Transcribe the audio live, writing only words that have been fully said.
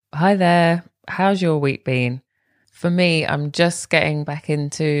Hi there. How's your week been? For me, I'm just getting back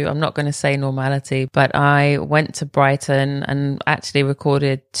into, I'm not going to say normality, but I went to Brighton and actually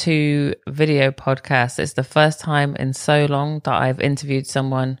recorded 2 video podcasts. It's the first time in so long that I've interviewed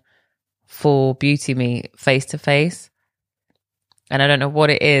someone for Beauty Me face to face. And I don't know what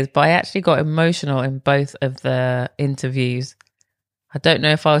it is, but I actually got emotional in both of the interviews. I don't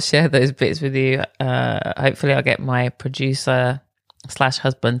know if I'll share those bits with you. Hopefully, I'll get my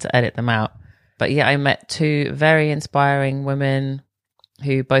producer/husband to edit them out. But yeah, I met 2 very inspiring women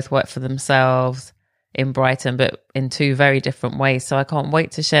who both work for themselves in Brighton, but in 2 very different ways. So I can't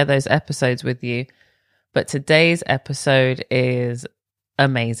wait to share those episodes with you. But today's episode is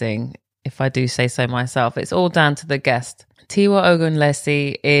amazing, if I do say so myself. It's all down to the guest. Tiwa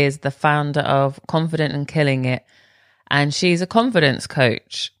Ogunlesi is the founder of Confident and Killing It, and she's a confidence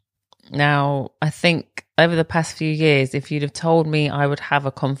coach. Now, I think over the past few years, if you'd have told me I would have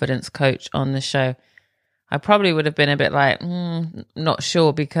a confidence coach on the show, I probably would have been a bit like, not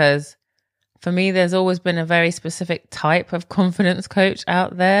sure, because for me, there's always been a very specific type of confidence coach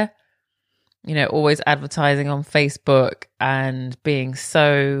out there. You know, always advertising on Facebook and being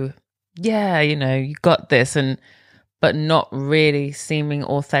so, yeah, you got this, but not really seeming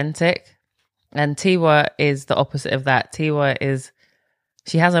authentic. And Tiwa is the opposite of that.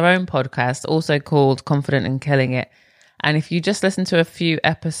 She has her own podcast also called Confident and Killing It. And if you just listen to a few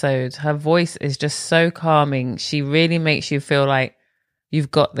episodes, her voice is just so calming. She really makes you feel like you've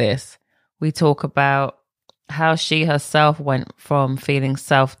got this. We talk about how she herself went from feeling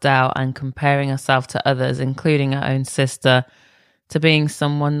self-doubt and comparing herself to others, including her own sister, to being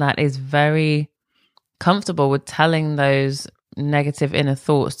someone that is very comfortable with telling those negative inner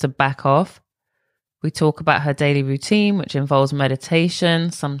thoughts to back off. We talk about her daily routine, which involves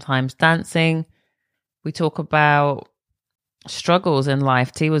meditation, sometimes dancing. We talk about struggles in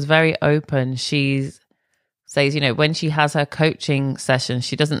life. T was very open. She says, when she has her coaching session,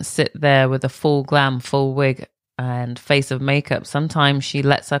 she doesn't sit there with a full glam, full wig and face of makeup. Sometimes she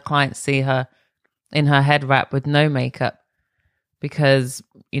lets her clients see her in her head wrap with no makeup because,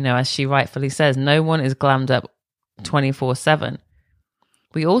 as she rightfully says, no one is glammed up 24/7.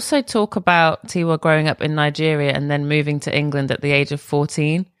 We also talk about Tiwa growing up in Nigeria and then moving to England at the age of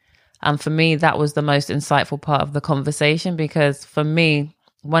 14. And for me, that was the most insightful part of the conversation, because for me,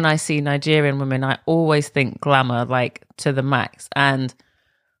 when I see Nigerian women, I always think glamour, like to the max. And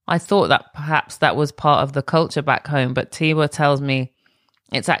I thought that perhaps that was part of the culture back home. But Tiwa tells me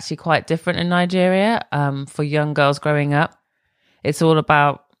it's actually quite different in Nigeria for young girls growing up. It's all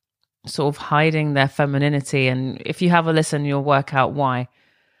about sort of hiding their femininity. And if you have a listen, you'll work out why.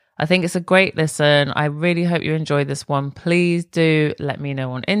 I think it's a great listen. I really hope you enjoyed this one. Please do let me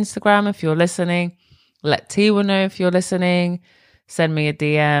know on Instagram if you're listening. Let Tiwa know if you're listening. Send me a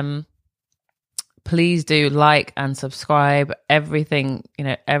DM. Please do like and subscribe. Everything,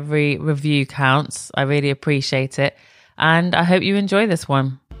 every review counts. I really appreciate it. And I hope you enjoy this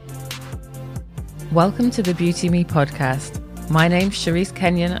one. Welcome to the Beauty Me podcast. My name's Charisse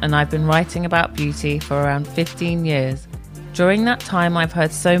Kenyon and I've been writing about beauty for around 15 years. During that time, I've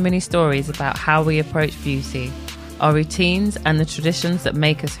heard so many stories about how we approach beauty, our routines, and the traditions that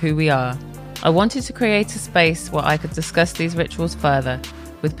make us who we are. I wanted to create a space where I could discuss these rituals further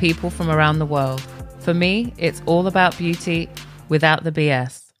with people from around the world. For me, it's all about beauty without the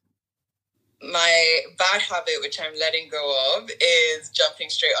BS. My bad habit, which I'm letting go of, is jumping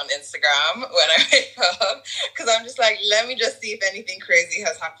straight on Instagram when I wake up, because I'm just like, let me just see if anything crazy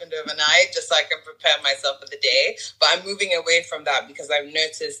has happened overnight, just so I can prepare myself for the day. But I'm moving away from that because I've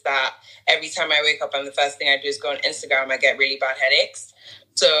noticed that every time I wake up and the first thing I do is go on Instagram, I get really bad headaches.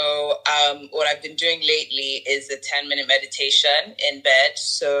 So what I've been doing lately is a 10-minute meditation in bed.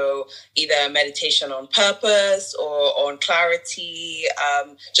 So either meditation on purpose or on clarity,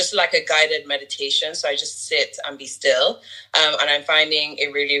 just like a guided meditation. So I just sit and be still. And I'm finding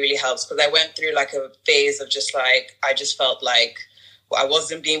it really, really helps, because I went through like a phase of just like, I just felt like I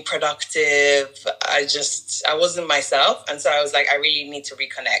wasn't being productive. I wasn't myself. And so I was like, I really need to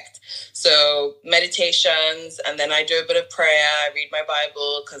reconnect. So meditations, and then I do a bit of prayer. I read my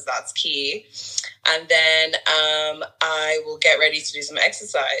Bible because that's key. And then I will get ready to do some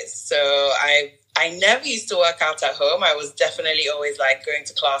exercise. So I never used to work out at home. I was definitely always like going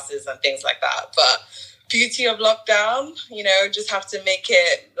to classes and things like that. But beauty of lockdown, just have to make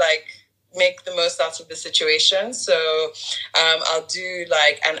the most out of the situation. So I'll do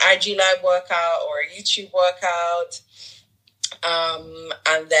like an IG Live workout or a YouTube workout.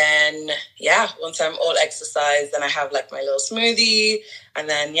 And then, once I'm all exercised, then I have like my little smoothie, and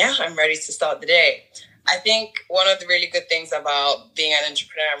then, I'm ready to start the day. I think one of the really good things about being an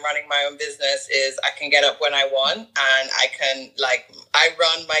entrepreneur and running my own business is I can get up when I want, and I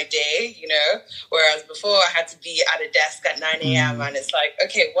run my day, whereas before I had to be at a desk at 9 a.m. and it's like,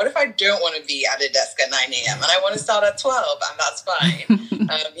 okay, what if I don't want to be at a desk at 9 a.m. and I want to start at 12 and that's fine,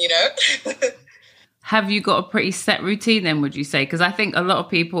 Have you got a pretty set routine then, would you say? Because I think a lot of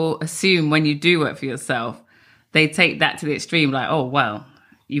people assume when you do work for yourself, they take that to the extreme, like, oh, well,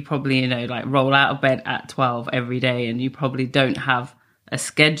 you probably, roll out of bed at 12 every day and you probably don't have a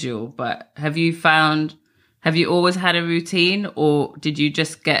schedule. But have you always had a routine, or did you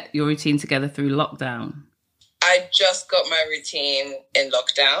just get your routine together through lockdown? I just got my routine in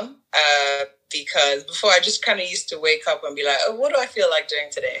lockdown because before I just kind of used to wake up and be like, oh, what do I feel like doing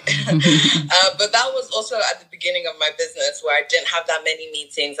today? But that was also at the beginning of my business where I didn't have that many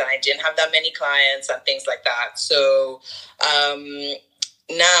meetings and I didn't have that many clients and things like that. So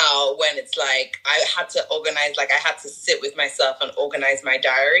now when it's like I had to organize, I had to sit with myself and organize my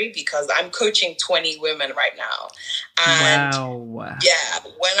diary because I'm coaching 20 women right now. And wow. Yeah,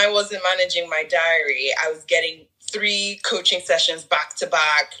 when I wasn't managing my diary, I was getting 3 coaching sessions back to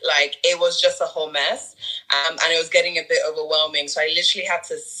back. It was just a whole mess. And it was getting a bit overwhelming. So I literally had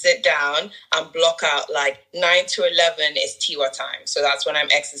to sit down and block out 9 to 11 is Tiwa time. So that's when I'm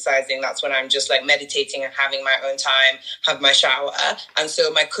exercising. That's when I'm just meditating and having my own time, have my shower. And so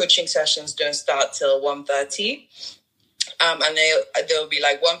my coaching sessions don't start till 1:30. And they'll be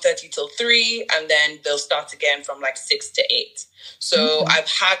 1:30 till 3, and then they'll start again from 6 to 8. So I've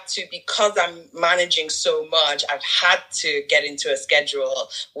had to, because I'm managing so much, I've had to get into a schedule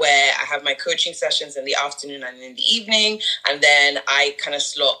where I have my coaching sessions in the afternoon and in the evening, and then I kind of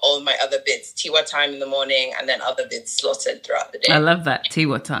slot all my other bits, Tiwa time in the morning, and then other bits slotted throughout the day. I love that,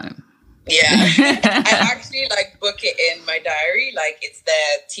 Tiwa time. Yeah, I actually book it in my diary. It's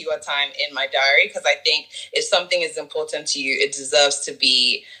there, Tiwa time in my diary, because I think if something is important to you, it deserves to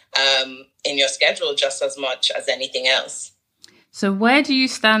be in your schedule just as much as anything else. So where do you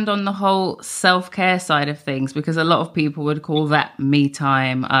stand on the whole self-care side of things? Because a lot of people would call that me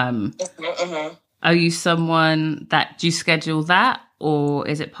time. Are you someone that, do you schedule that, or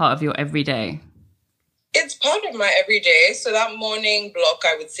is it part of your everyday? It's part of my everyday. So that morning block,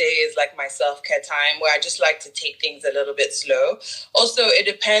 I would say, is my self-care time where I just like to take things a little bit slow. Also, it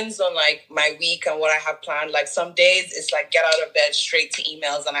depends on my week and what I have planned. Some days it's get out of bed, straight to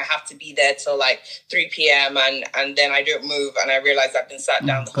emails, and I have to be there till 3 p.m. and then I don't move and I realize I've been sat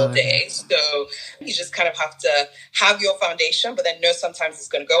down the whole day. So you just kind of have to have your foundation, but then know sometimes it's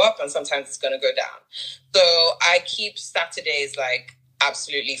going to go up and sometimes it's going to go down. So I keep Saturdays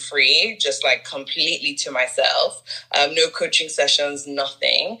absolutely free, just completely to myself. No coaching sessions,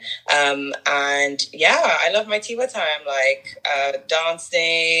 nothing. And yeah, I love my Tiwa time,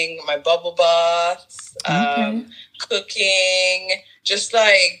 dancing, my bubble baths, cooking, just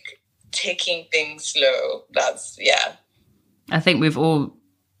taking things slow. That's, yeah. I think we've all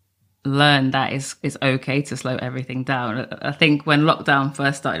learned that it's okay to slow everything down. I think when lockdown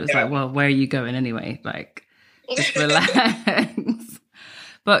first started, it was well, where are you going anyway? Just relax.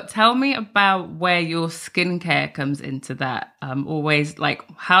 But tell me about where your skincare comes into that. Always,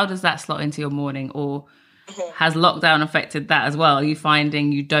 how does that slot into your morning? Or has lockdown affected that as well? Are you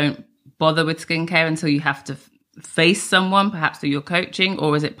finding you don't bother with skincare until you have to face someone, perhaps through your coaching?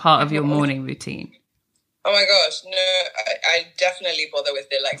 Or is it part of your morning routine? Oh my gosh, no, I definitely bother with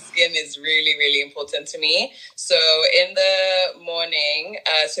it. Skin is really, really important to me. So in the morning,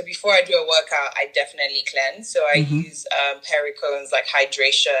 so before I do a workout, I definitely cleanse. So I use Pericone's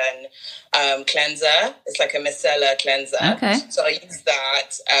hydration cleanser. It's a micellar cleanser. Okay. So I use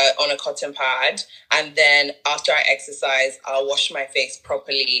that on a cotton pad. And then after I exercise, I'll wash my face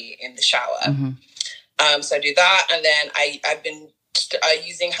properly in the shower. So I do that. And then I've been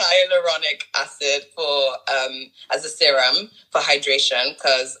using hyaluronic acid for as a serum for hydration,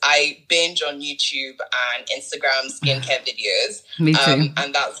 because I binge on YouTube and Instagram skincare videos. Me too.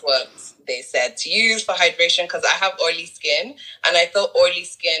 And that's what they said to use for hydration, because I have oily skin, and I thought oily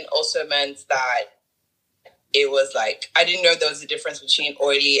skin also meant that it was I didn't know there was a difference between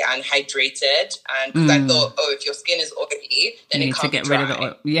oily and hydrated, and because I thought, if your skin is oily, then you it can't need to get be dry. rid of the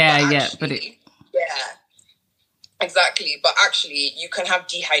oil. Yeah, Exactly. But actually, you can have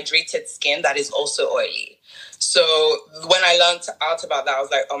dehydrated skin that is also oily. So when I learned out about that, I was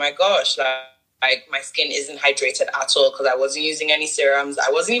like, oh my gosh, my skin isn't hydrated at all, because I wasn't using any serums.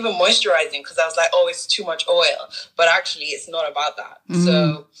 I wasn't even moisturizing, because I was like, oh, it's too much oil. But actually, it's not about that.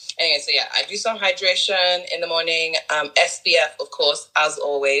 So anyway, so yeah, I do some hydration in the morning, SPF, of course, as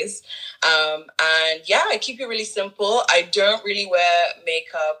always. And yeah, I keep it really simple. I don't really wear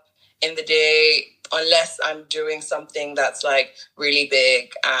makeup in the day, unless I'm doing something that's like really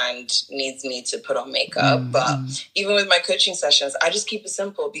big and needs me to put on makeup. But even with my coaching sessions, I just keep it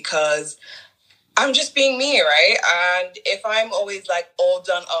simple because I'm just being me, right? And if I'm always like all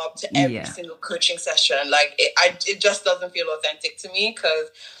done up to every single coaching session, like it just doesn't feel authentic to me because,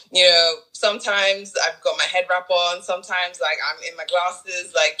 you know, sometimes I've got my head wrap on, sometimes like I'm in my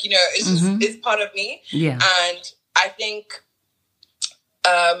glasses, like, you know, it's just, it's part of me. Yeah. And I think,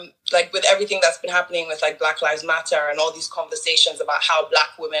 like with everything that's been happening with like Black Lives Matter and all these conversations about how Black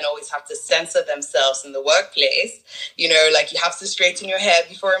women always have to censor themselves in the workplace, you know, like you have to straighten your hair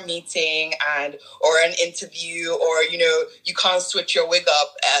before a meeting or an interview, or, you know, you can't switch your wig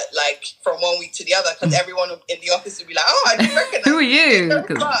up like from one week to the other because everyone in the office would be like, oh, I didn't recognize who are you?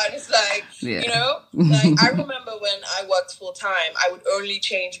 And it's like, you know, like I remember when I worked full time, I would only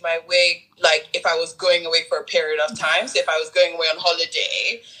change my wig like if I was going away for a period of time. So if I was going away on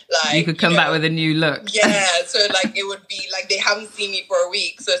holiday, like you could come back with a new look. Yeah, so like it would be like they haven't seen me for a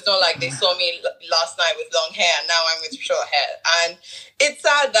week, so it's not like they saw me last night with long hair and now I'm with short hair. And it's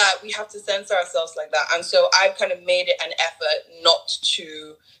sad that we have to censor ourselves like that. And so I've kind of made it an effort not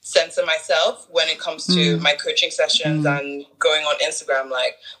to censor myself when it comes to my coaching sessions and going on Instagram.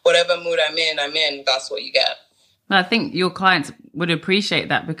 Like whatever mood I'm in, that's what you get. I think your clients would appreciate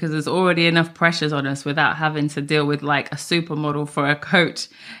that because there's already enough pressures on us without having to deal with like a supermodel for a coach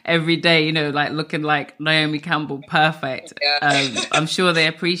every day, you know, like looking like Naomi Campbell, perfect. Yeah. I'm sure they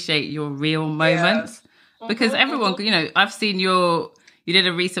appreciate your real moments because everyone, you know, I've seen you did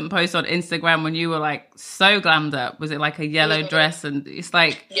a recent post on Instagram when you were like so glammed up. Was it like a yellow dress? And it's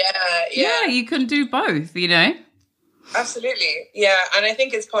like, yeah, you can do both, you know? Absolutely. Yeah. And I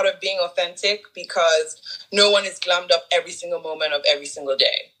think it's part of being authentic because no one is glammed up every single moment of every single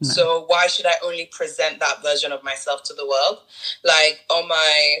day. No. So why should I only present that version of myself to the world? Like on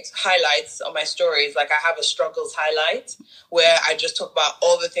my highlights, on my stories, like I have a struggles highlight where I just talk about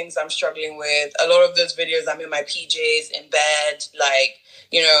all the things I'm struggling with. A lot of those videos, I'm in my PJs, in bed, like,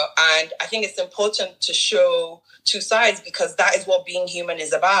 you know, and I think it's important to show two sides because that is what being human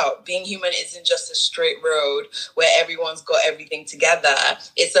is about. Being human isn't just a straight road where everyone's got everything together.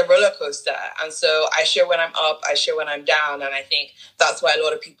 It's a roller coaster. And so I share when I'm up, I share when I'm down. And I think that's why a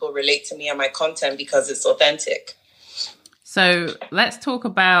lot of people relate to me and my content because it's authentic. So let's talk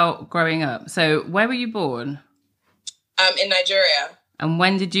about growing up. So where were you born? In Nigeria. And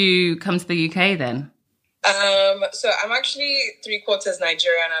when did you come to the UK then? So I'm actually 3/4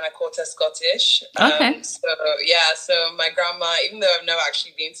 Nigerian and 1/4 Scottish. Okay. So my grandma, even though I've never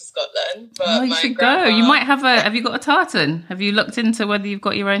actually been to Scotland, but you should go. You might have you got a tartan? Have you looked into whether you've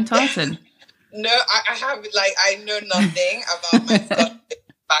got your own tartan? No, I have, like, I know nothing about my Scottish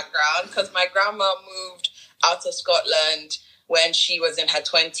background because my grandma moved out of Scotland when she was in her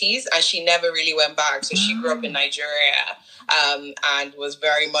 20s and she never really went back. So she grew up in Nigeria. And was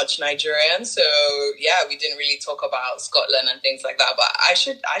very much Nigerian. So yeah, we didn't really talk about Scotland and things like that, but I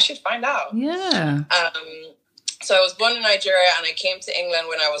should find out. Yeah. So I was born in Nigeria and I came to England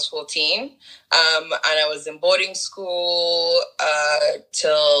when I was 14. And I was in boarding school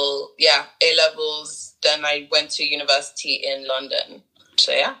till A-levels. Then I went to university in London.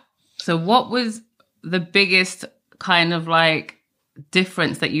 So yeah. So what was the biggest kind of like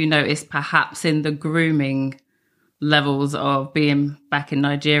difference that you noticed perhaps in the grooming levels of being back in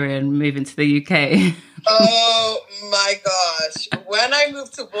Nigeria and moving to the UK? Oh my gosh. When I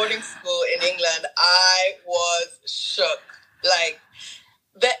moved to boarding school in England, I was shook. Like,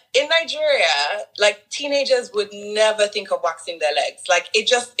 in Nigeria, like teenagers would never think of waxing their legs. Like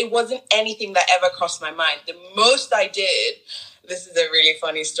it wasn't anything that ever crossed my mind. The most I did, this is a really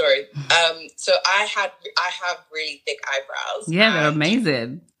funny story. So I have really thick eyebrows. Yeah, they're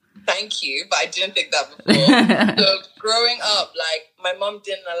amazing. Thank you, but I didn't think that before. So growing up, like my mom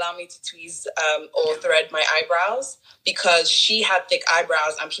didn't allow me to tweeze or thread my eyebrows because she had thick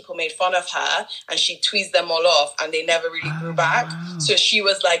eyebrows and people made fun of her and she tweezed them all off and they never really grew back. So she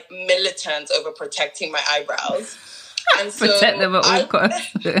was like militant over protecting my eyebrows. And so protect them at all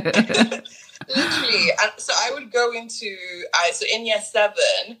costs. Literally. And so I would go so in year 7,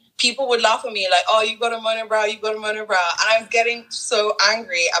 people would laugh at me like, oh, you got a monobrow. And I was getting so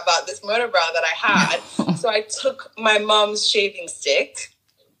angry about this monobrow that I had. So I took my mom's shaving stick.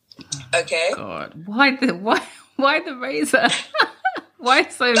 Okay. God, why the razor? Why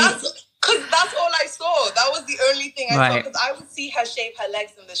so? Because that's all I saw. That was the only thing I saw. Because I would see her shave her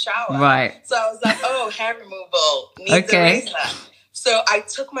legs in the shower. Right. So I was like, oh, hair removal needs a razor. So I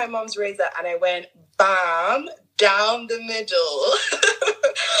took my mom's razor and I went, bam, down the middle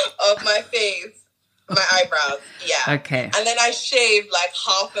of my face, my eyebrows. Yeah. Okay. And then I shaved like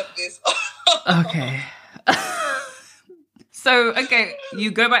half of this off. Okay. So, okay,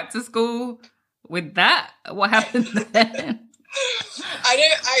 you go back to school with that? What happened then?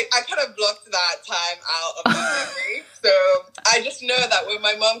 I kind of blocked that time out of my memory. So I just know that when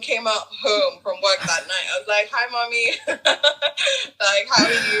my mom came out home from work that night, I was like, "Hi, mommy." Like, "How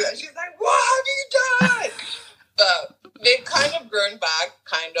are you?" And she's like, "What have you done?" But they've kind of grown back,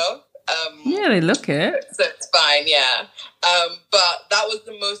 kind of. Yeah, they look it. So it's fine, yeah. But that was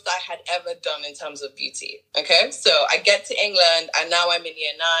the most I had ever done in terms of beauty. Okay, so I get to England and now I'm in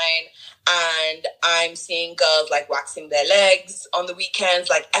year 9 and I'm seeing girls like waxing their legs on the weekends,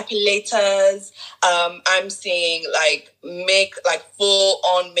 like epilators. I'm seeing like full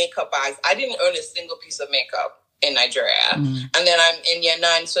on makeup bags. I didn't own a single piece of makeup in Nigeria. And then I'm in year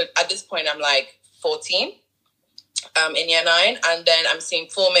 9. So at this point I'm like 14. In year 9, and then I'm seeing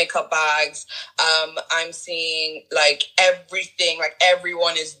full makeup bags. I'm seeing like everything, like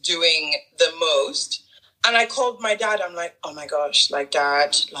everyone is doing the most. And I called my dad. I'm like, "Oh my gosh, like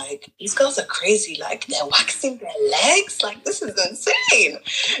Dad, like these girls are crazy. Like they're waxing their legs. Like this is insane,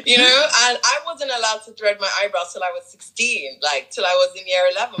 you know." And I wasn't allowed to thread my eyebrows till I was 16. Like till I was in year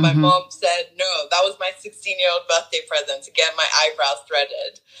 11. My mom said no. That was my 16-year-old birthday present, to get my eyebrows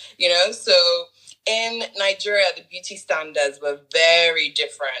threaded. You know, so. In Nigeria, the beauty standards were very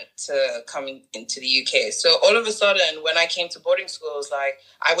different to coming into the UK. So all of a sudden, when I came to boarding school, it was like,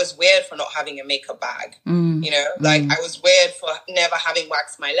 I was weird for not having a makeup bag. You know, like I was weird for never having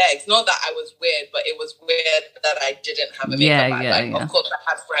waxed my legs. Not that I was weird, but it was weird that I didn't have a makeup bag. Of course, I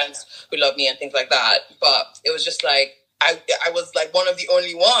had friends who loved me and things like that. But it was just like, I was like one of the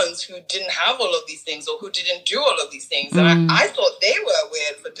only ones who didn't have all of these things or who didn't do all of these things. And I thought they were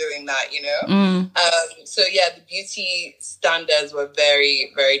weird for doing that, you know? So yeah, the beauty standards were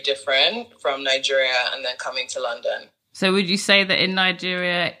very, very different from Nigeria and then coming to London. So would you say that in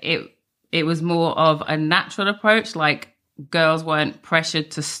Nigeria, it was more of a natural approach? Like girls weren't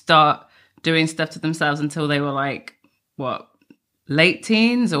pressured to start doing stuff to themselves until they were like, what, late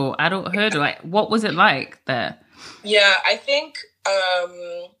teens or adulthood? Or like, what was it like there? Yeah, I think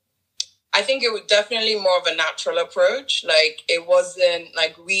it was definitely more of a natural approach. Like it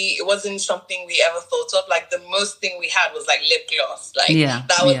wasn't something we ever thought of. Like the most thing we had was like lip gloss. Like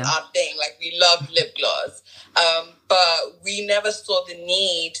that was our thing. Like we loved lip gloss. But we never saw the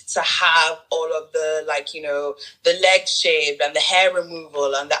need to have all of the, like, you know, the legs shaved and the hair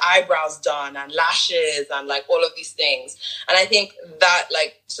removal and the eyebrows done and lashes and like all of these things. And I think that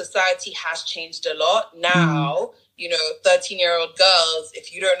like society has changed a lot now. You know, 13-year-old girls,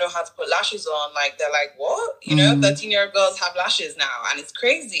 if you don't know how to put lashes on, like, they're like, what? You know, 13-year-old girls have lashes now, and it's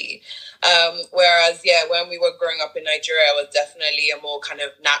crazy. Whereas, yeah, when we were growing up in Nigeria, it was definitely a more kind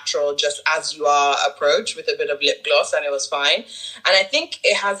of natural, just as you are approach with a bit of lip gloss, and it was fine. And I think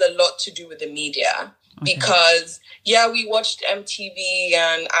it has a lot to do with the media. Because, yeah, we watched MTV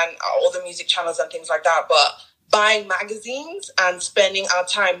and all the music channels and things like that, but buying magazines and spending our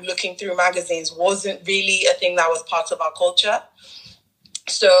time looking through magazines wasn't really a thing that was part of our culture.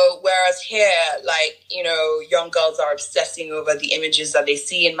 So whereas here, like, you know, young girls are obsessing over the images that they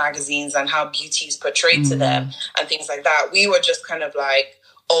see in magazines and how beauty is portrayed to them and things like that, we were just kind of like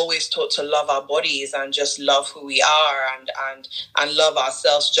always taught to love our bodies and just love who we are and love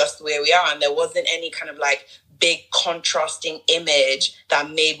ourselves just the way we are. And there wasn't any kind of like big contrasting image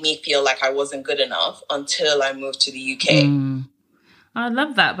that made me feel like I wasn't good enough until I moved to the UK. I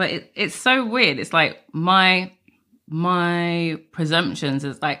love that, but it's so weird. It's like my presumptions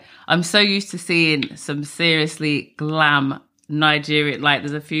is like, I'm so used to seeing some seriously glam Nigerian, like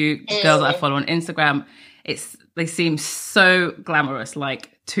there's a few girls that I follow on Instagram. They seem so glamorous,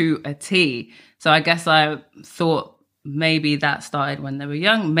 like to a T. So I guess I thought maybe that started when they were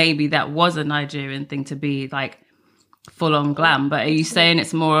young. Maybe that was a Nigerian thing to be like full on glam. But are you saying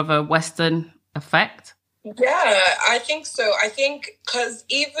it's more of a Western effect? Yeah, I think so. I think because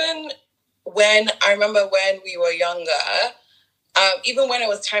even when we were younger, even when it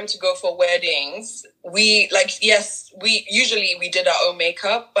was time to go for weddings, we did our own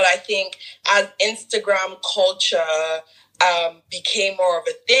makeup. But I think as Instagram culture became more of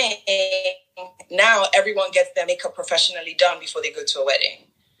a thing, now everyone gets their makeup professionally done before they go to a wedding.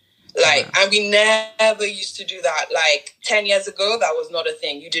 Like, and we never used to do that. Like 10 years ago, that was not a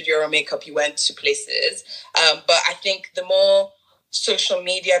thing. You did your own makeup, you went to places. But I think the more social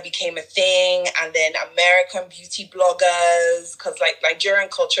media became a thing, and then American beauty bloggers, because like Nigerian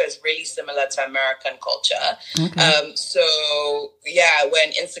culture is really similar to American culture. So yeah,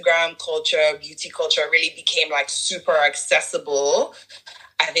 when Instagram culture, beauty culture really became like super accessible,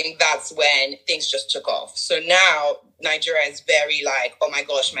 I think that's when things just took off. So now Nigeria is very like, oh my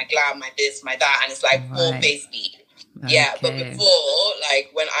gosh, my glam, my this, my that. And it's like more face beat. Okay. Yeah. But before,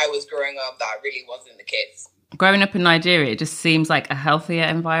 like when I was growing up, that really wasn't the case. Growing up in Nigeria, it just seems like a healthier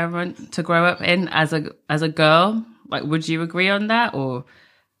environment to grow up in as a girl. Like, would you agree on that? Or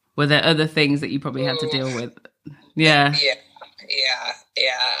were there other things that you probably had to deal with? Yeah. I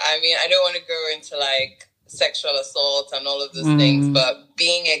mean, I don't want to go into like sexual assault and all of those things, but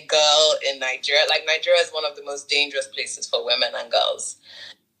being a girl in Nigeria, like Nigeria is one of the most dangerous places for women and girls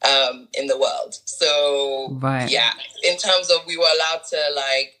in the world. So yeah, in terms of we were allowed to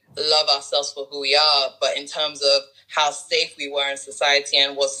like love ourselves for who we are, but in terms of how safe we were in society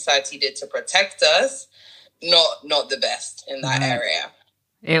and what society did to protect us, not the best in that area.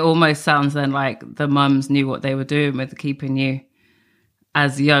 It almost sounds then like the mums knew what they were doing with keeping you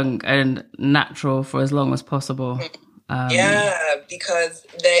as young and natural for as long as possible. Because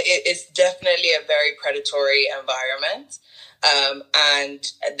it's definitely a very predatory environment. And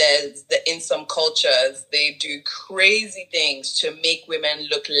in some cultures, they do crazy things to make women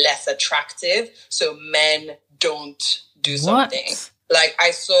look less attractive so men don't do something. Like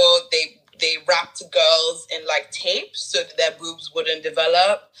I saw they wrapped girls in like tape so that their boobs wouldn't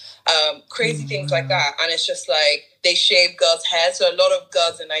develop. Crazy things like that. And it's just like they shave girls' hair. So a lot of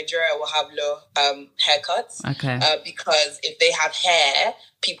girls in Nigeria will have low haircuts. Because if they have hair,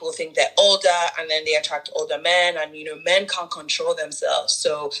 people think they're older and then they attract older men. And, you know, men can't control themselves.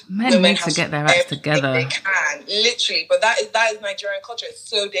 So men need to get their acts together. They can, literally. But that is Nigerian culture. It's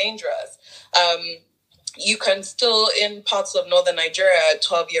so dangerous. You can still, in parts of northern Nigeria,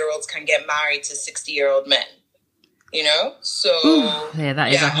 12-year-olds can get married to 60-year-old men, you know? So... yeah,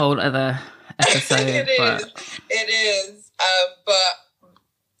 that is a whole other episode. It is. But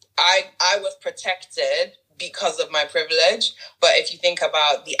I was protected because of my privilege. But if you think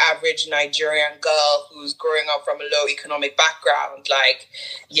about the average Nigerian girl who's growing up from a low economic background, like,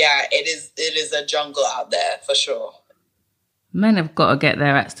 yeah, it is a jungle out there, for sure. Men have got to get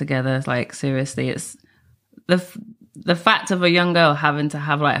their acts together, like, seriously. It's... The fact of a young girl having to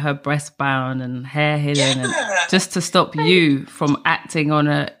have like her breast bound and hair hidden and just to stop you from acting on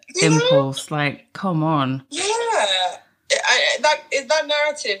an impulse, like, come on. Yeah. That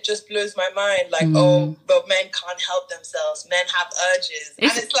narrative just blows my mind. Like, oh, but men can't help themselves. Men have urges. And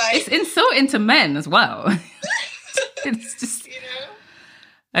it's like... It's insulting to men as well. It's just... You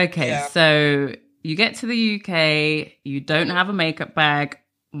know? Okay, so you get to the UK, you don't have a makeup bag.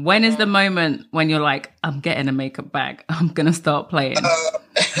 When is the moment when you're like, I'm getting a makeup bag, I'm going to start playing?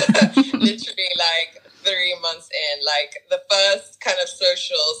 Literally like 3 months in, like the first kind of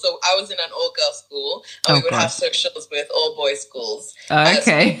social. So I was in an all-girl school and we would have socials with all-boys schools.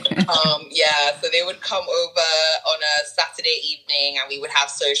 Okay. So they would come over on a Saturday evening and we would have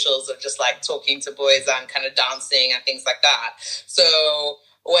socials of just like talking to boys and kind of dancing and things like that. So...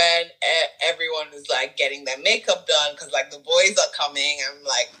 when everyone is like getting their makeup done because like the boys are coming, I'm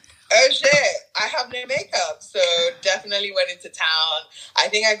like, oh shit, I have no makeup. So definitely went into town. I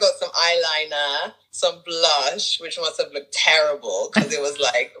think I got some eyeliner, some blush, which must have looked terrible because it was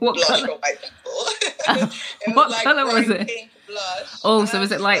like blush for white people. What like color was it? Pink blush. Oh, so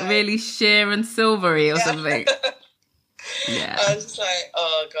was it like really sheer and silvery or something? Yeah. I was just like,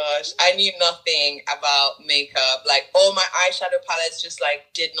 oh gosh, I knew nothing about makeup. Like all my eyeshadow palettes just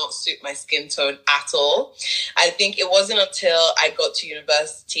like did not suit my skin tone at all. I think it wasn't until I got to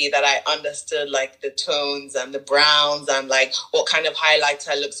university that I understood like the tones and the browns and like what kind of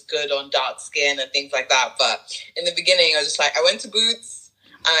highlighter looks good on dark skin and things like that. But in the beginning, I was just like, I went to Boots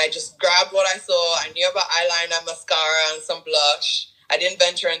and I just grabbed what I saw. I knew about eyeliner, mascara, and some blush. I didn't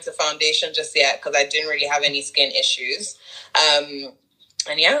venture into foundation just yet because I didn't really have any skin issues. And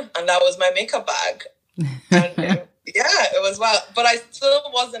that was my makeup bag. And it was wild. But I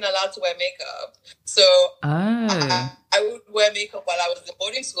still wasn't allowed to wear makeup. So I would wear makeup while I was in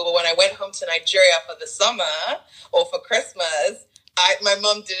boarding school. But when I went home to Nigeria for the summer or for Christmas, my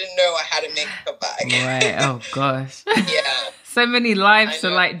mom didn't know I had a makeup bag. Right. Oh, gosh. Yeah. So many lives to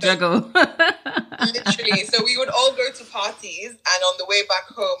like juggle. Literally. So we would all go to parties and on the way back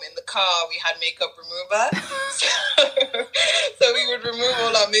home in the car, we had makeup remover. So we would remove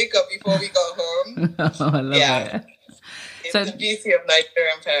all our makeup before we got home. Oh, I love it. It's the beauty of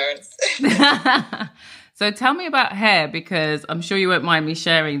Nigerian parents. So tell me about hair, because I'm sure you won't mind me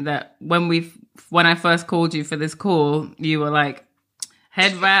sharing that when I first called you for this call, you were like,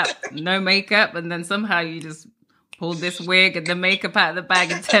 head wrap, no makeup, and then somehow you just pulled this wig and the makeup out of the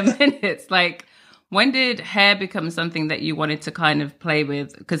bag in 10 minutes. Like, when did hair become something that you wanted to kind of play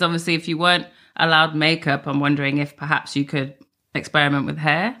with? Because obviously if you weren't allowed makeup, I'm wondering if perhaps you could experiment with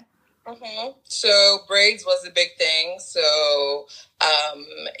hair? So braids was a big thing. So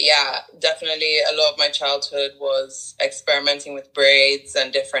definitely a lot of my childhood was experimenting with braids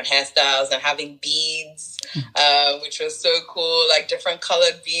and different hairstyles and having beads, which was so cool, like different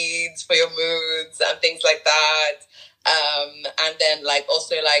colored beads for your moods and things like that. And then like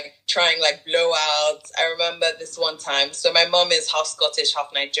also like trying like blowouts. I remember this one time. So my mom is half Scottish,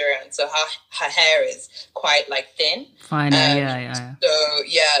 half Nigerian. So her hair is quite like thin. Fine. Yeah.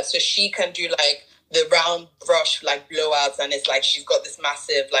 So she can do like the round brush like blowouts, and it's like she's got this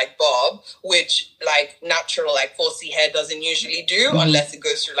massive like bob, which like natural like 4C hair doesn't usually do unless it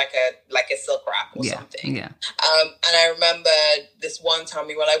goes through like a silk wrap or something. Yeah. And I remember this one time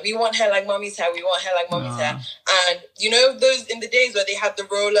we were like, we want hair like mommy's hair, we want hair like mommy's hair. And you know those in the days where they had the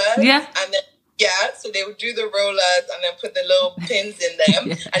rollers, and then so they would do the rollers and then put the little pins in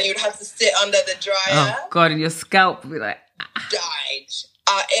them, and you would have to sit under the dryer. Oh God, and your scalp would be like died.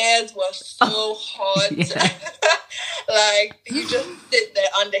 Our ears were so hot. Like, you just sit there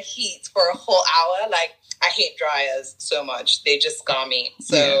under heat for a whole hour. Like, I hate dryers so much. They just scar me.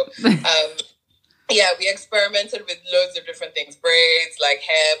 So, we experimented with loads of different things. Braids, like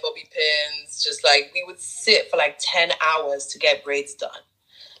hair, bobby pins. Just like, we would sit for like 10 hours to get braids done.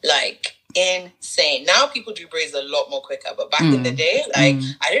 Like, insane. Now people do braids a lot more quicker, but back in the day, like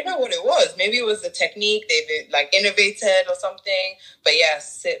I didn't know what it was. Maybe it was the technique they've like innovated or something. But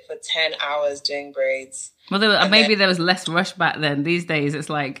sit for 10 hours doing braids. Well, there was less rush back then. These days, it's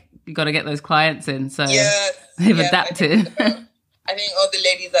like you got to get those clients in, so they've adapted. I think all the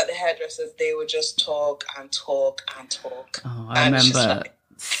ladies at the hairdressers, they would just talk and talk and talk. Oh, I remember.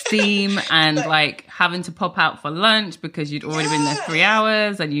 Steam and like having to pop out for lunch because you'd already been there 3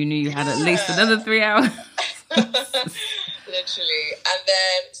 hours and you knew you had at least another 3 hours. Literally. And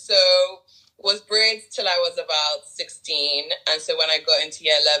then so was braids till I was about 16, and so when I got into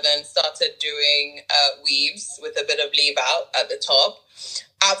year 11 started doing weaves with a bit of leave out at the top.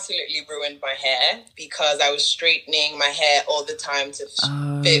 Absolutely ruined my hair because I was straightening my hair all the time to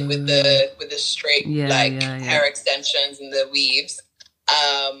fit with the straight hair extensions and the weaves.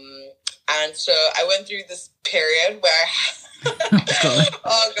 And so I went through this period where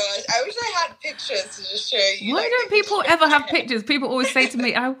oh gosh, I wish I had pictures to just show you. Why don't people ever have pictures? People always say to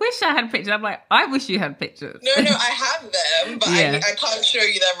me, I wish I had pictures. I'm like, I wish you had pictures. No, I have them, but I can't show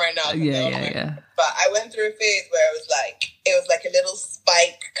you them right now. Yeah. But I went through a phase where it was like a little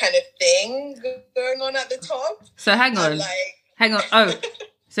spike kind of thing going on at the top. So hang on. Oh,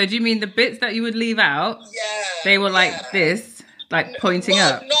 so do you mean the bits that you would leave out? Yeah. They were like this? Like pointing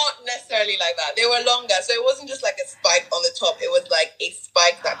up? Not necessarily like that. They were longer. So it wasn't just like a spike on the top. It was like a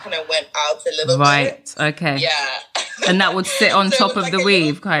spike that kind of went out a little bit. Right. Okay. Yeah. And that would sit on top of the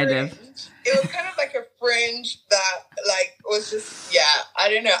weave, kind of. It was kind of like a fringe that like was just, I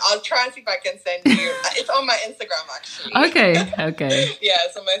don't know. I'll try and see if I can send you. It's on my Instagram, actually. Okay.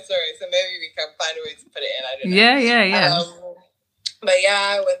 It's on my story. So maybe we can find a way to put it in. I don't know. Yeah. But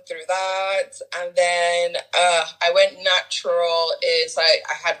I went through that, and then I went natural. So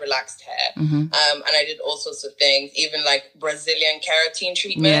I had relaxed hair, and I did all sorts of things, even like Brazilian keratin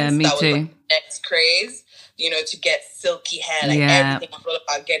treatments. Yeah, me that too. Was like the next craze, to get silky hair. Like everything was all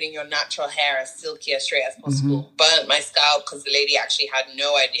about getting your natural hair as silky, as straight as possible. Burnt my scalp because the lady actually had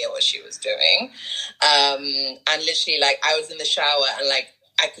no idea what she was doing, and literally, like I was in the shower and like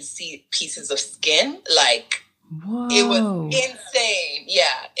I could see pieces of skin, like. Whoa. It was insane.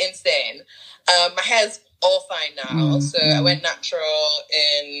 Yeah, insane. My hair's all fine now. So I went natural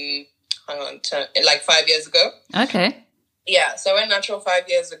in like 5 years ago. Okay. Yeah, so I went natural 5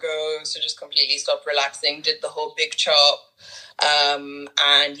 years ago. So just completely stopped relaxing, did the whole big chop. And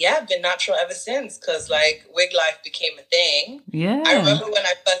I've been natural ever since because like wig life became a thing. Yeah. I remember when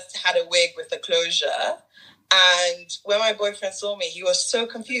I first had a wig with a closure, and when my boyfriend saw me, he was so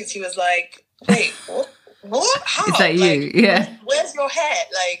confused. He was like, wait, what? How? Is that you? Where's your hair?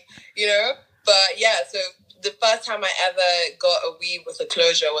 Like, But so the first time I ever got a weave with a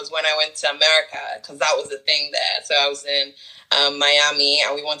closure was when I went to America because that was the thing there. So I was in Miami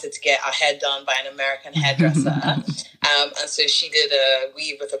and we wanted to get our hair done by an American hairdresser. And so she did a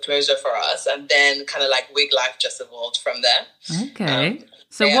weave with a closure for us. And then kind of like wig life just evolved from there. Okay.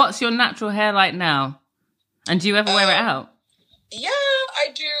 So what's your natural hair like now? And do you ever wear it out? Yeah, I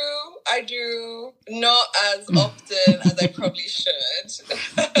do. Not as often as I probably should.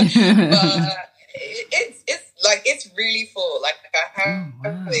 But it's really full. Like I have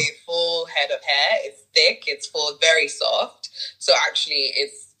a full head of hair. It's thick, it's full, very soft. So actually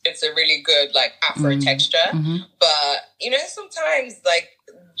it's a really good like afro texture. But sometimes like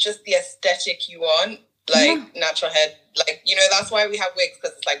just the aesthetic you want like natural hair. Like, you know, that's why we have wigs,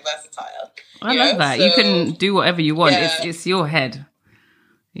 because it's like versatile. I love that. So, you can do whatever you want. Yeah. It's your head.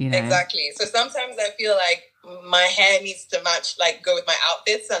 You know? Exactly. So sometimes I feel like my hair needs to match, like go with my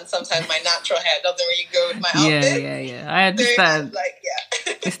outfits, and sometimes my natural hair doesn't really go with my outfits. Yeah. I understand.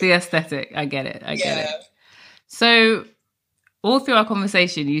 So it's the aesthetic. I get it. I get it. So all through our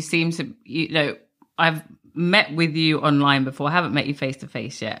conversation, you seem to, you know, I've met with you online before. I haven't met you face to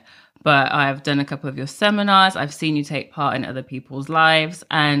face yet, but I've done a couple of your seminars. I've seen you take part in other people's lives,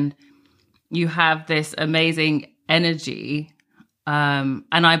 and you have this amazing energy. And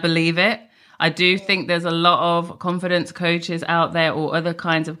I believe it. I do think there's a lot of confidence coaches out there, or other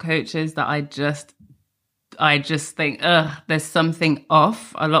kinds of coaches, that I just think, there's something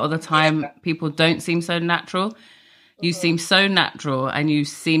off. A lot of the time, people don't seem so natural. You seem so natural, and you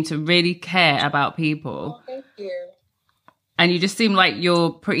seem to really care about people. Oh, thank you. And you just seem like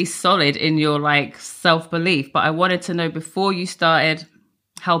you're pretty solid in your like self-belief. But I wanted to know, before you started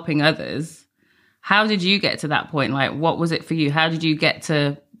helping others, how did you get to that point? Like, what was it for you? How did you get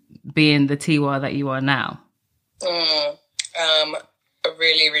to being the Tiwa that you are now? A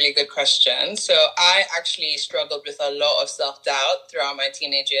really, really good question. So I actually struggled with a lot of self-doubt throughout my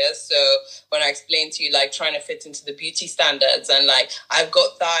teenage years. So when I explained to you, like, trying to fit into the beauty standards, and like, I've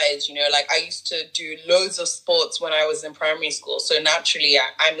got thighs, you know, like I used to do loads of sports when I was in primary school. So naturally,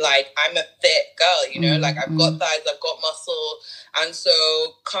 I'm a fit girl, you know, like I've got thighs, I've got muscle. And so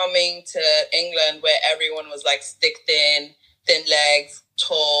coming to England, where everyone was like stick thin legs,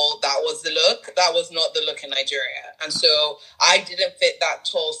 tall, that was the look. That was not the look in Nigeria. And so I didn't fit that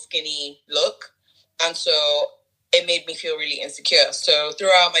tall, skinny look. And so it made me feel really insecure. So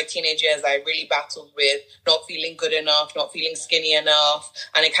throughout my teenage years, I really battled with not feeling good enough, not feeling skinny enough.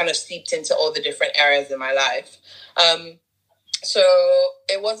 And it kind of seeped into all the different areas in my life. So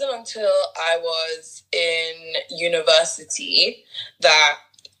it wasn't until I was in university that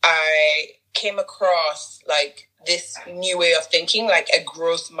I came across like this new way of thinking, like a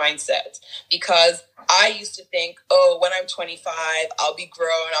growth mindset. Because I used to think, oh, when I'm 25, I'll be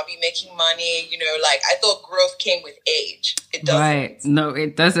grown, I'll be making money, you know, like I thought growth came with age. It doesn't. Right. No,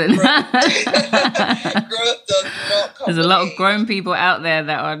 it doesn't. Growth does not come There's a lot of grown people out there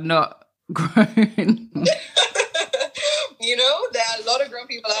that are not grown. You know, there are a lot of grown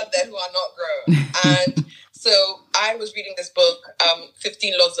people out there who are not grown. And so I was reading this book,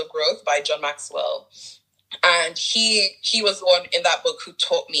 15 Laws of Growth by John Maxwell. And he was the one in that book who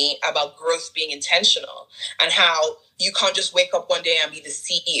taught me about growth being intentional, and how you can't just wake up one day and be the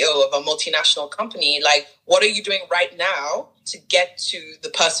CEO of a multinational company. Like, what are you doing right now to get to the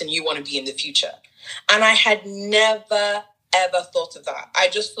person you want to be in the future? And I had never, ever thought of that. I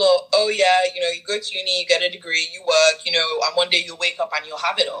just thought, oh yeah, you know, you go to uni, you get a degree, you work, you know, and one day you'll wake up and you'll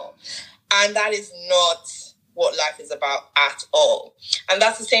have it all. And that is not what life is about at all. And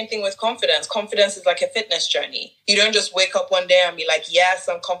that's the same thing with confidence. Confidence is like a fitness journey. You don't just wake up one day and be like, yes,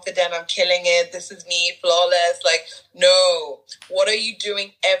 I'm confident, I'm killing it, this is me, flawless. Like, no. What are you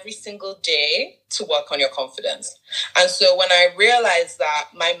doing every single day to work on your confidence? And so when I realized that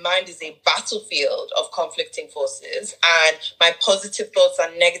my mind is a battlefield of conflicting forces, and my positive thoughts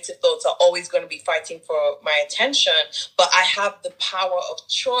and negative thoughts are always going to be fighting for my attention, but I have the power of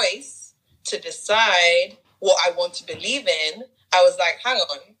choice to decide what I want to believe in, I was like, hang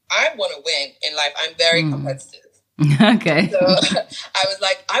on, I want to win in life. I'm very competitive. Okay. So I was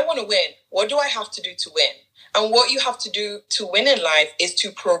like, I want to win. What do I have to do to win? And what you have to do to win in life is to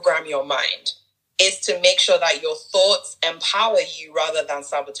program your mind. Is to make sure that your thoughts empower you rather than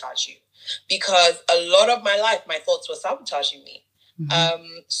sabotage you. Because a lot of my life, my thoughts were sabotaging me.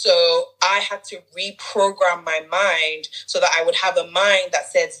 So I had to reprogram my mind so that I would have a mind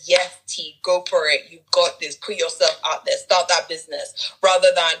that says, yes, T, go for it. You got this. Put yourself out there. Start that business. Rather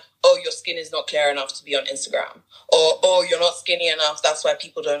than, oh, your skin is not clear enough to be on Instagram. Or, oh, you're not skinny enough. That's why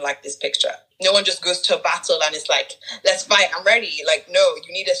people don't like this picture. No one just goes to a battle and it's like, let's fight. I'm ready. Like, no,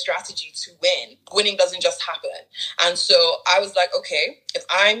 you need a strategy to win. Winning doesn't just happen. And so I was like, okay, if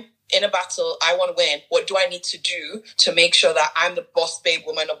I'm in a battle, I want to win. What do I need to do to make sure that I'm the boss babe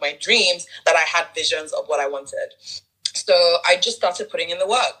woman of my dreams, that I had visions of what I wanted? So I just started putting in the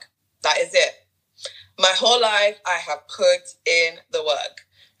work. That is it. My whole life, I have put in the work.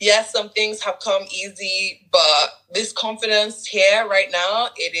 Yes, some things have come easy, but this confidence here right now,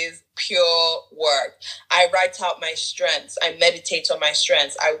 it is pure work. I write out my strengths. I meditate on my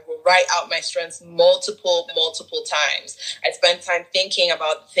strengths. I write out my strengths multiple times. I spend time thinking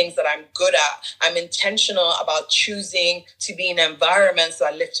about the things that I'm good at. I'm intentional about choosing to be in environments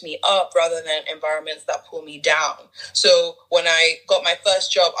that lift me up rather than environments that pull me down. So when I got my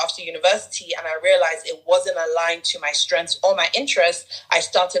first job after university and I realized it wasn't aligned to my strengths or my interests, I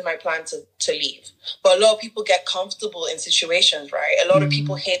started my plan to leave. But a lot of people get comfortable in situations, right? A lot of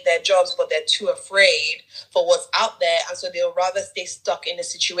people hate their jobs, but they're too afraid for what's out there. And so they'll rather stay stuck in a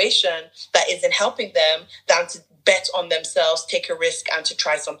situation that isn't helping them than to bet on themselves, take a risk, and to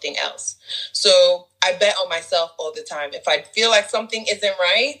try something else. So I bet on myself all the time. If I feel like something isn't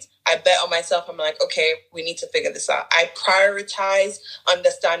right, I bet on myself. I'm like, okay, we need to figure this out. I prioritize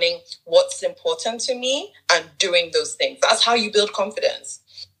understanding what's important to me and doing those things. That's how you build confidence.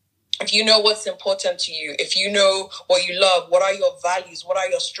 If you know what's important to you, if you know what you love, what are your values, what are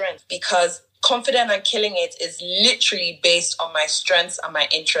your strengths? Because confident and killing it is literally based on my strengths and my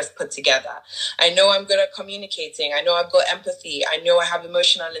interests put together. I know I'm good at communicating. I know I've got empathy. I know I have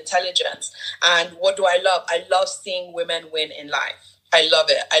emotional intelligence. And what do I love? I love seeing women win in life. I love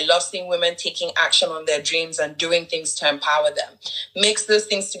it. I love seeing women taking action on their dreams and doing things to empower them. Mix those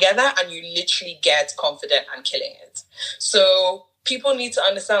things together and you literally get confident and killing it. So people need to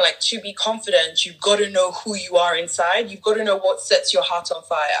understand, like, to be confident, you've got to know who you are inside. You've got to know what sets your heart on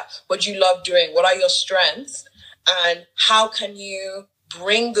fire, what you love doing, what are your strengths, and how can you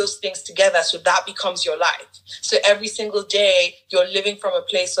bring those things together so that becomes your life. So every single day, you're living from a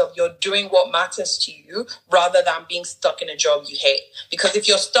place of you're doing what matters to you rather than being stuck in a job you hate. Because if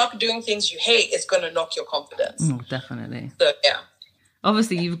you're stuck doing things you hate, it's going to knock your confidence. Definitely. So, yeah.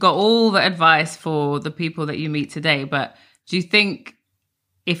 Obviously, you've got all the advice for the people that you meet today, but do you think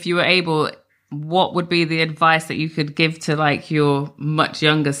if you were able, what would be the advice that you could give to like your much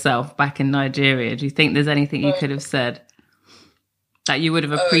younger self back in Nigeria? Do you think there's anything you could have said that you would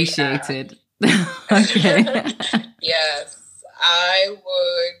have appreciated? Okay. Yes, I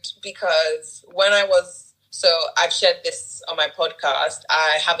would, because when I was, so I've shared this on my podcast,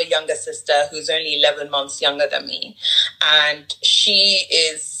 I have a younger sister who's only 11 months younger than me, and she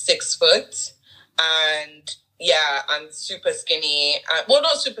is 6 foot and super skinny. Well,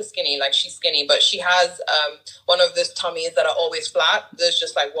 not super skinny, like she's skinny, but she has one of those tummies that are always flat. There's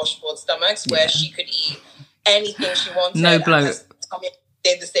just like washboard stomachs where she could eat anything she wanted. No bloat. Tummy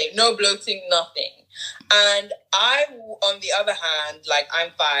stayed the same. No bloating, nothing. And I, on the other hand, like I'm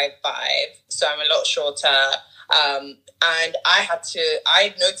 5'5", so I'm a lot shorter. And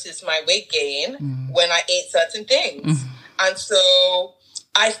I noticed my weight gain when I ate certain things. And so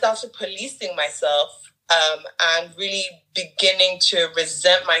I started policing myself and really beginning to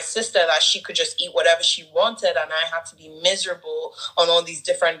resent my sister that she could just eat whatever she wanted and I had to be miserable on all these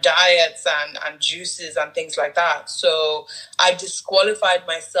different diets and juices and things like that. So I disqualified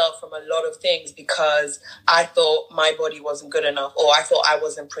myself from a lot of things because I thought my body wasn't good enough or I thought I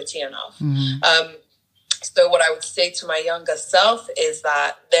wasn't pretty enough. So what I would say to my younger self is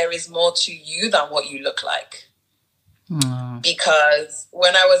that there is more to you than what you look like. Because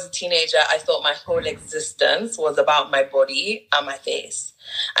when I was a teenager, I thought my whole existence was about my body and my face.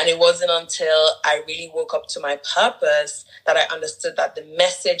 And it wasn't until I really woke up to my purpose that I understood that the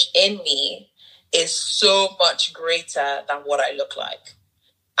message in me is so much greater than what I look like.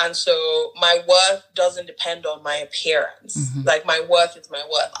 And so my worth doesn't depend on my appearance. Like my worth is my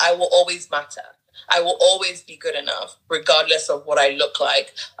worth. I will always matter. I will always be good enough, regardless of what I look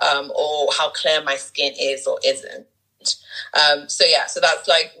like or how clear my skin is or isn't. So that's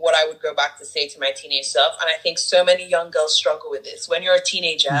like what I would go back to say to my teenage self. And I think so many young girls struggle with this. When you're a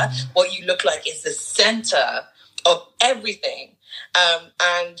teenager, what you look like is the center of everything.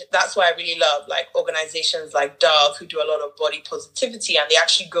 And that's why I really love like organizations like Dove who do a lot of body positivity, and they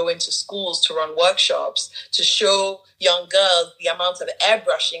actually go into schools to run workshops to show young girls the amount of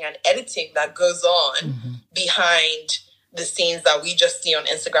airbrushing and editing that goes on behind the scenes that we just see on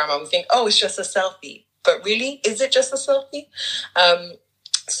Instagram and we think, oh, it's just a selfie. But really, is it just a selfie?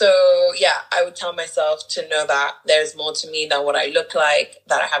 I would tell myself to know that there's more to me than what I look like,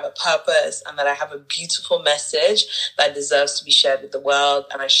 that I have a purpose and that I have a beautiful message that deserves to be shared with the world,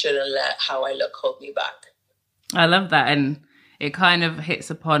 and I shouldn't let how I look hold me back. I love that. And it kind of hits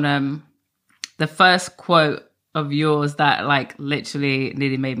upon the first quote of yours that like literally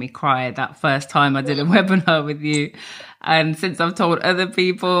nearly made me cry that first time I did a webinar with you. And since I've told other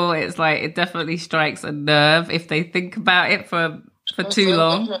people, it's like it definitely strikes a nerve if they think about it for too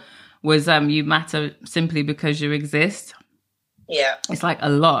long. Was you matter simply because you exist. Yeah. It's like a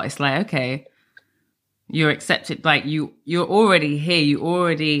lot. It's like, okay, you're accepted, like you're already here, you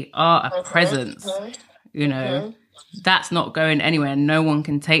already are a presence, you know. that's not going anywhere. No one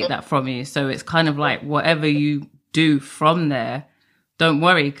can take that from you. So it's kind of like whatever you do from there, don't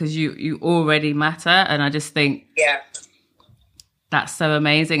worry, because you already matter. And I just think that's so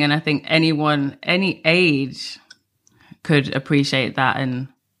amazing. And I think anyone, any age could appreciate that and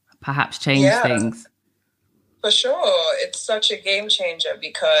perhaps change things. For sure. It's such a game changer,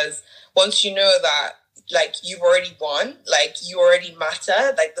 because once you know that, like, you've already won, like, you already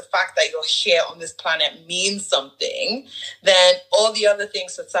matter, like, the fact that you're here on this planet means something, then all the other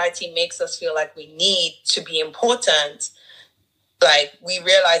things society makes us feel like we need to be important, like, we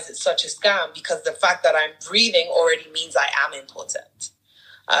realize it's such a scam, because the fact that I'm breathing already means I am important.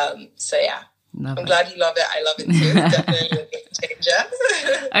 So yeah. I'm glad you love it. I love it too. Definitely a game changer.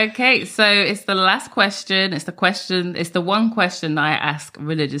 Okay, so it's the last question. It's the one question that I ask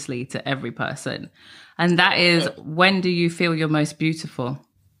religiously to every person. And that is, when do you feel you're most beautiful?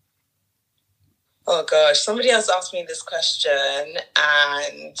 Oh gosh, somebody else asked me this question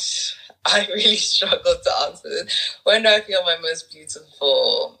and I really struggled to answer it. When do I feel my most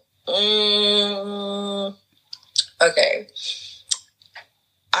beautiful? Okay.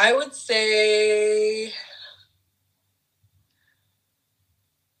 I would say,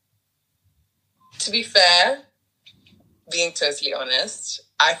 to be fair, being totally honest,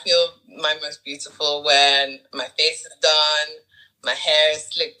 I feel my most beautiful when my face is done, my hair is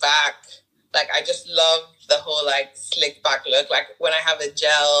slicked back. Like, I just love the whole, like, slicked back look. Like, when I have a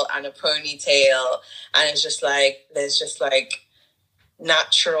gel and a ponytail and it's just like, there's just like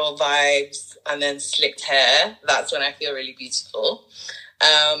natural vibes and then slicked hair, that's when I feel really beautiful.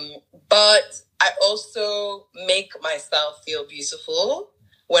 But I also make myself feel beautiful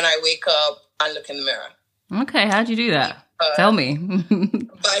when I wake up and look in the mirror. Okay, how'd you do that? Tell me.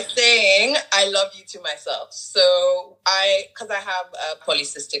 By saying I love you to myself. So because I have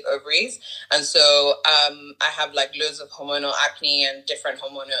polycystic ovaries, and so I have like loads of hormonal acne and different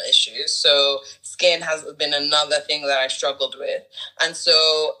hormonal issues. So skin has been another thing that I struggled with. And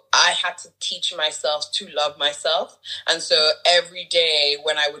so I had to teach myself to love myself. And so every day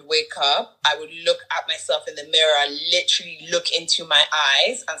when I would wake up, I would look at myself in the mirror, literally look into my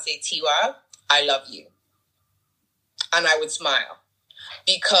eyes and say, Tiwa, I love you. And I would smile,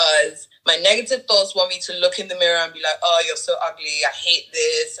 because my negative thoughts want me to look in the mirror and be like, oh, you're so ugly, I hate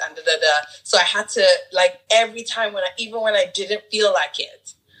this, and da-da-da. So I had to, like, every time, even when I didn't feel like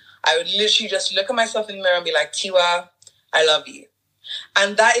it, I would literally just look at myself in the mirror and be like, Tiwa, I love you.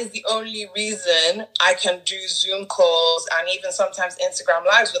 And that is the only reason I can do Zoom calls and even sometimes Instagram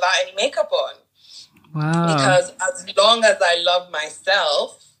lives without any makeup on. Wow. Because as long as I love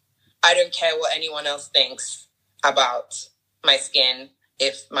myself, I don't care what anyone else thinks about my skin.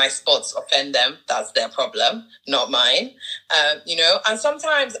 If my spots offend them, that's their problem, not mine. And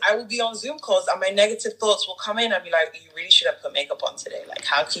sometimes I will be on Zoom calls and my negative thoughts will come in and be like, you really should have put makeup on today. Like,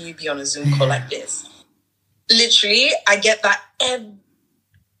 how can you be on a Zoom call like this? Literally, I get that every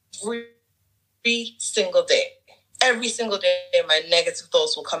single day. Every single day, my negative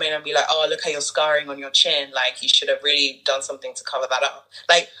thoughts will come in and be like, oh, look at your scarring on your chin. Like, you should have really done something to cover that up.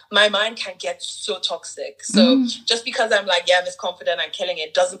 Like, my mind can get so toxic. So just because I'm like, yeah, Miss Confident, I'm killing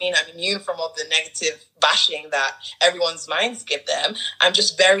it, doesn't mean I'm immune from all the negative bashing that everyone's minds give them. I'm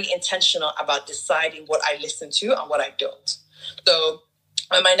just very intentional about deciding what I listen to and what I don't. So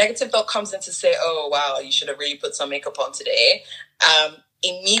when my negative thought comes in to say, oh, wow, you should have really put some makeup on today,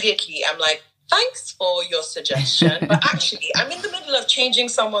 immediately I'm like, thanks for your suggestion, but actually, I'm in the middle of changing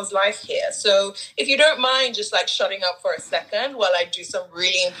someone's life here. So if you don't mind just like shutting up for a second while I do some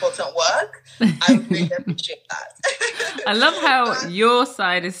really important work, I would really appreciate that. I love how your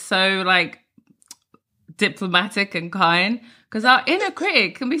side is so like diplomatic and kind, because our inner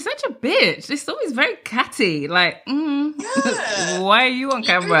critic can be such a bitch. It's always very catty. Like, why are you on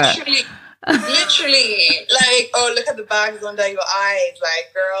camera? Literally, like, oh, look at the bags under your eyes.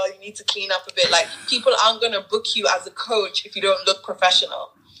 Like, girl, you need to clean up a bit. Like, people aren't going to book you as a coach if you don't look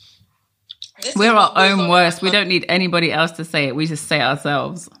professional. We're our own worst. We don't need anybody else to say it. We just say it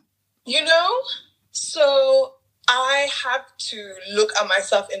ourselves. You know? So I have to look at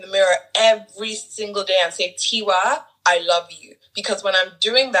myself in the mirror every single day and say, Tiwa, I love you. Because when I'm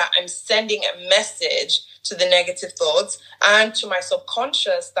doing that, I'm sending a message to the negative thoughts and to my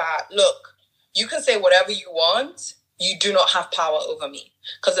subconscious that, look, you can say whatever you want. You do not have power over me.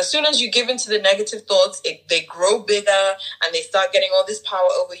 Because as soon as you give into the negative thoughts, they grow bigger and they start getting all this power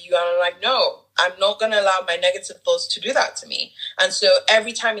over you. And I'm like, no, I'm not going to allow my negative thoughts to do that to me. And so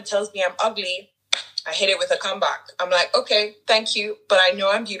every time it tells me I'm ugly, I hit it with a comeback. I'm like, okay, thank you, but I know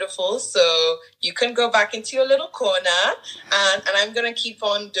I'm beautiful, so you can go back into your little corner, and I'm going to keep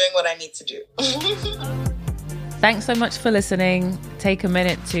on doing what I need to do. Thanks so much for listening. Take a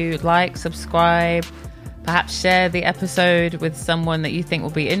minute to like, subscribe, perhaps share the episode with someone that you think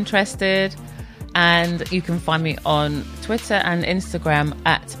will be interested. And you can find me on Twitter and Instagram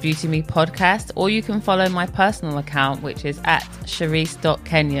at Beauty Me Podcast, or you can follow my personal account, which is at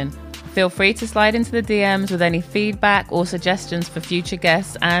Charisse.Kenyon. Feel free to slide into the DMs with any feedback or suggestions for future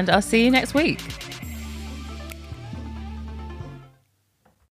guests, and I'll see you next week.